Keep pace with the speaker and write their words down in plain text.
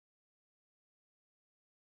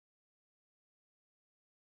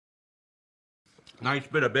Nice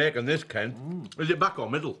bit of bacon, this, Ken. Is it back or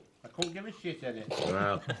middle? I couldn't give a shit, Eddie.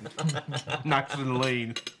 Well, nice and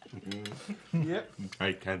lean. Yep.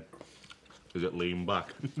 Hey, Ken. Is it lean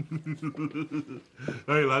back?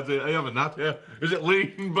 Hey, lads, are you having that? Yeah. Is it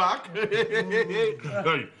lean back?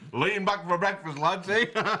 Hey, lean back for breakfast, lads, eh?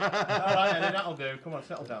 All right, Eddie, that'll do. Come on,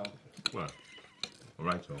 settle down. Well, all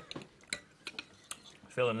right, so.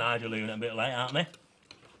 Phil and Nigel leaving it a bit late, aren't they?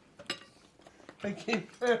 Thinking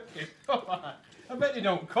turkey. Come on. I bet they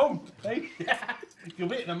don't come. Hey, you'll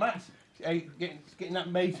be at the match. Hey, getting that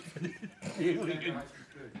made for the hooligans.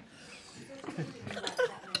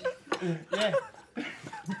 Yeah.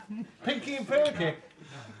 Pinky and Perky.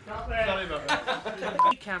 Sorry about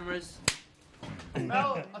that. Cameras.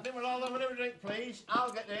 Well, I think we're all having a drink, please.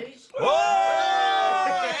 I'll get these.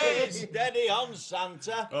 Whoa! It's steady on,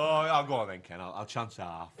 Santa. Oh, I'll go on then, Ken. I'll chance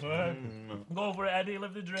half. Go for it, Eddie,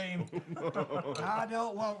 live the dream. I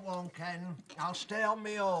don't want one, Ken. I'll stay on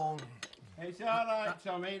my own. It's all right,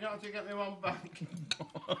 Tommy. You don't have to get me one back.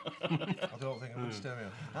 I don't think I'm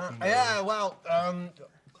stereo. Yeah, well,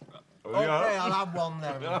 okay, I'll have one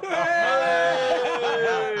then. Hey!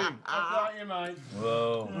 That's right, you might.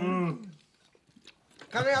 Whoa.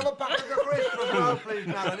 Can I have a packet of crisps as well, please,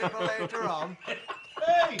 Melanie, for later on?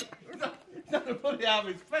 Hey! It's not a bloody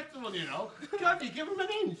harvest festival, you know. God, you give him an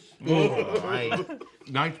inch. Oh, right.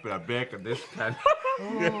 Nice bit of bacon, this, Ken.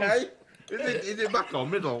 Hey, is it back or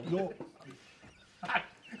middle? No.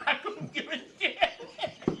 I couldn't give a shit.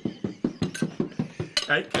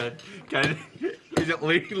 Hey, Ken, is it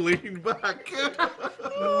lean back?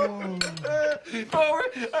 Oh,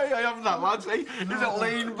 I haven't that, lads, eh? Is it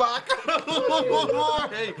lean back?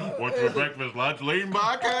 Hey, what's for breakfast, lads? Lean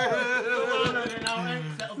back?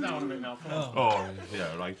 Settle down a bit now. Oh,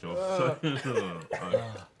 yeah, right, so.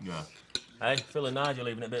 Yeah. Hey, Phil and Nigel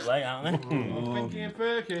leaving it a bit late, aren't they? Pinky and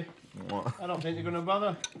Perky. I don't think they're going to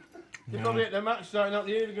bother. They're probably at the match starting out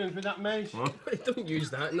the hooligans with that mace. He don't use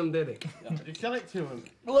that in them, did he? They sell it to them.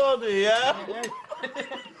 Bloody hell.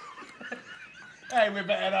 Hey, we're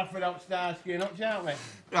better off without Starsky and Hutch, aren't we?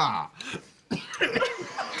 Ah.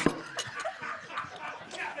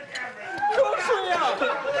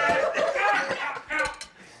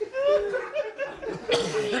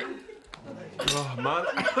 Oh, man.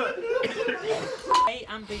 A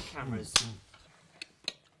and B cameras.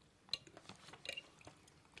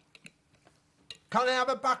 Can I have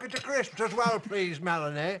a packet of crisps as well, please,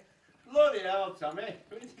 Melanie? Bloody hell, Tommy.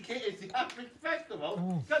 It's the harvest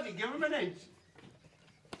festival. God, you give him an inch.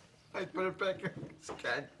 Nice bit of bacon,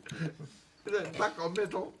 Ken. Is it back or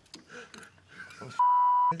middle?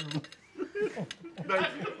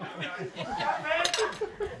 Nice.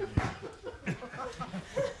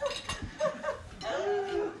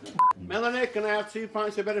 Melanie, can I have 2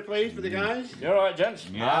 pints of better, please, for the guys? You all right, gents?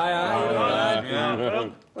 Yeah.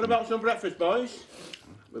 What about some breakfast, boys?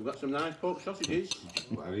 We've got some nice pork sausages.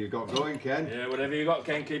 Whatever you got going, Ken. Yeah, whatever you got,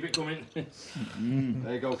 Ken, keep it coming.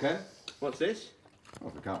 There you go, Ken. What's this? Well,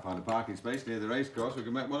 if we can't find a parking space near the racecourse, we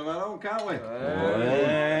can make one of our own, can't we?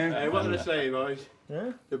 Hey, what did I say, boys?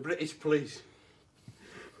 Yeah? The British police.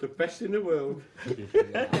 The best in the world.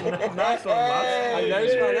 Nice one, lads. I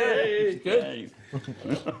know, man. It's good.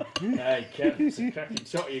 Hey, Ken, it's a cracking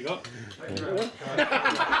shot you got.